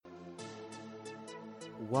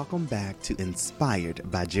Welcome back to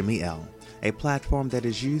Inspired by Jimmy L, a platform that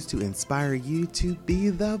is used to inspire you to be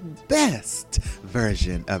the best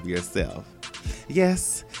version of yourself.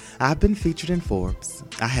 Yes, I've been featured in Forbes.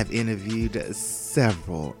 I have interviewed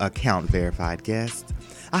several account verified guests.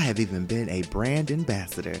 I have even been a brand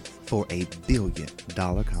ambassador for a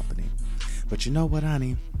billion-dollar company. But you know what,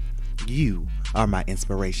 honey? You are my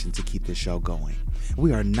inspiration to keep this show going.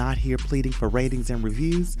 We are not here pleading for ratings and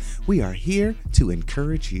reviews. We are here to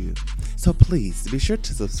encourage you. So please be sure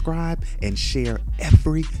to subscribe and share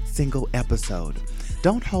every single episode.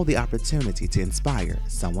 Don't hold the opportunity to inspire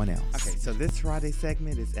someone else. Okay, so this Friday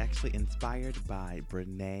segment is actually inspired by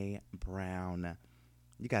Brene Brown.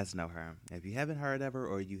 You guys know her. If you haven't heard of her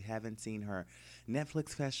or you haven't seen her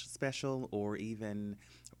Netflix special or even,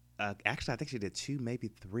 actually I think she did 2, maybe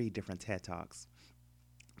 3 different TED Talks.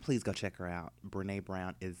 Please go check her out. Brene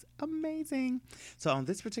Brown is amazing. So on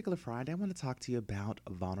this particular Friday, I want to talk to you about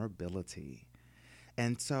vulnerability.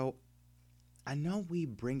 And so I know we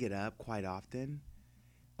bring it up quite often,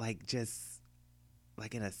 just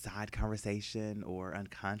in a side conversation or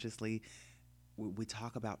unconsciously. We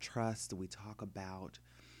talk about trust. We talk about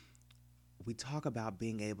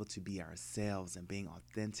being able to be ourselves and being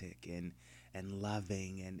authentic and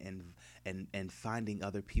loving and finding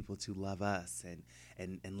other people to love us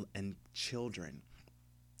and children.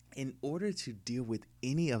 In order to deal with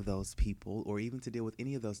any of those people or even to deal with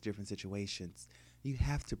any of those different situations, you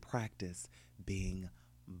have to practice being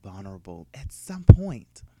vulnerable at some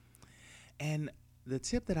point. And the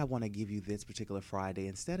tip that I want to give you this particular Friday,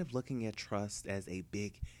 instead of looking at trust as a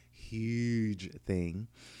big, huge thing,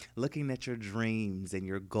 looking at your dreams and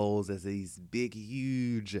your goals as these big,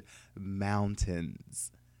 huge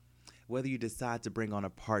mountains, whether you decide to bring on a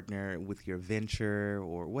partner with your venture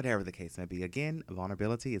or whatever the case may be, again,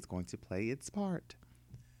 vulnerability is going to play its part.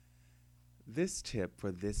 This tip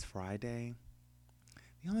for this Friday,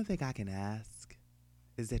 the only thing I can ask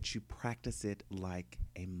is that you practice it like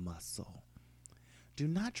a muscle. Do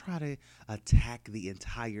not try to attack the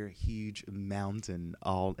entire huge mountain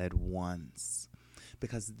all at once,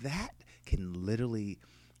 because that can literally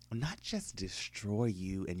not just destroy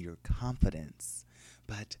you and your confidence,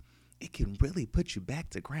 but it can really put you back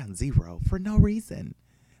to ground zero for no reason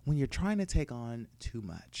when you're trying to take on too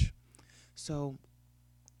much. So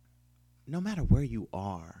no matter where you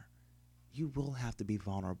are, you will have to be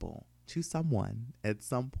vulnerable to someone at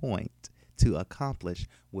some point to accomplish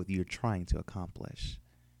what you're trying to accomplish.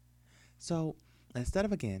 So instead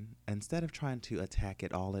of trying to attack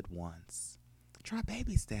it all at once, try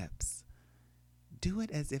baby steps. Do it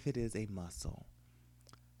as if it is a muscle.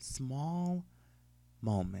 Small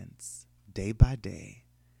moments, day by day,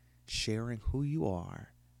 sharing who you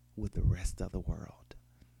are with the rest of the world.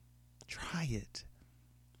 Try it.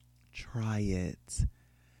 Try it.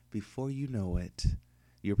 Before you know it,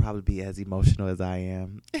 you'll probably be as emotional as I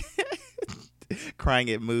am. Crying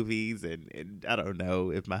at movies and I don't know,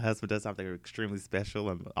 if my husband does something extremely special,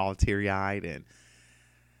 I'm all teary-eyed and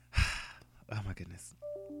oh my goodness.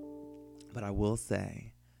 But I will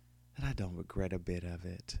say that I don't regret a bit of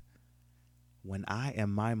it. When I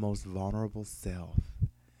am my most vulnerable self,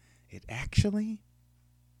 it actually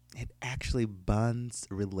bonds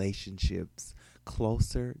relationships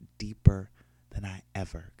closer, deeper than I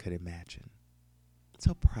ever could imagine.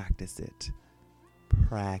 So practice it.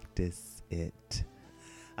 Practice it.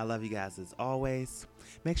 I love you guys as always.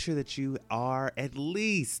 Make sure that you are at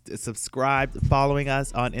least subscribed, following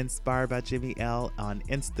us on Inspired by Jimmy L on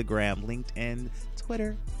Instagram, LinkedIn,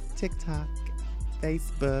 Twitter, TikTok,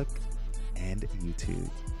 Facebook, and YouTube.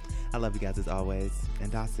 I love you guys as always,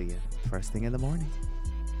 and I'll see you first thing in the morning.